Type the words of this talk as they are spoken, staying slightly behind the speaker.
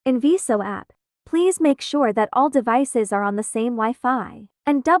In Viso app, please make sure that all devices are on the same Wi-Fi,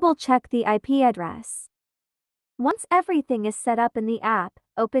 and double-check the IP address. Once everything is set up in the app,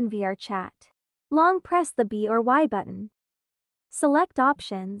 open VRChat. Long press the B or Y button. Select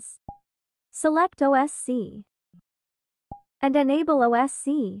Options. Select OSC. And enable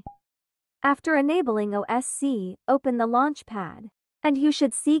OSC. After enabling OSC, open the Launchpad. And you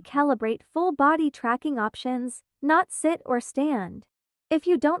should see Calibrate Full Body Tracking options, not Sit or Stand. If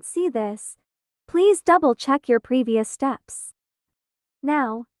you don't see this, please double-check your previous steps.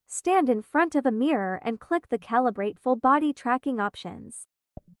 Now, stand in front of a mirror and click the Calibrate Full Body Tracking options.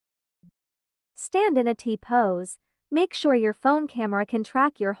 Stand in a T pose, make sure your phone camera can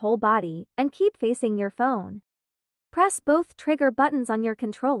track your whole body, and keep facing your phone. Press both trigger buttons on your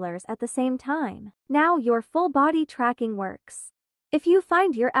controllers at the same time. Now your full body tracking works. If you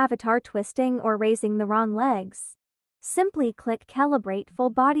find your avatar twisting or raising the wrong legs, simply click Calibrate Full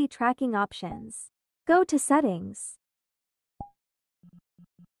Body Tracking options. Go to Settings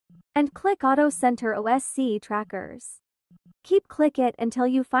and click Auto Center OSC Trackers. Click it until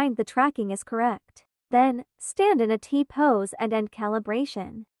you find the tracking is correct. Then, stand in a T pose and end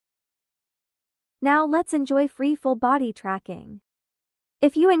calibration. Now let's enjoy free full body tracking.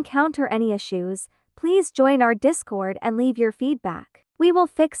 If you encounter any issues, please join our Discord and leave your feedback. We will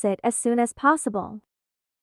fix it as soon as possible.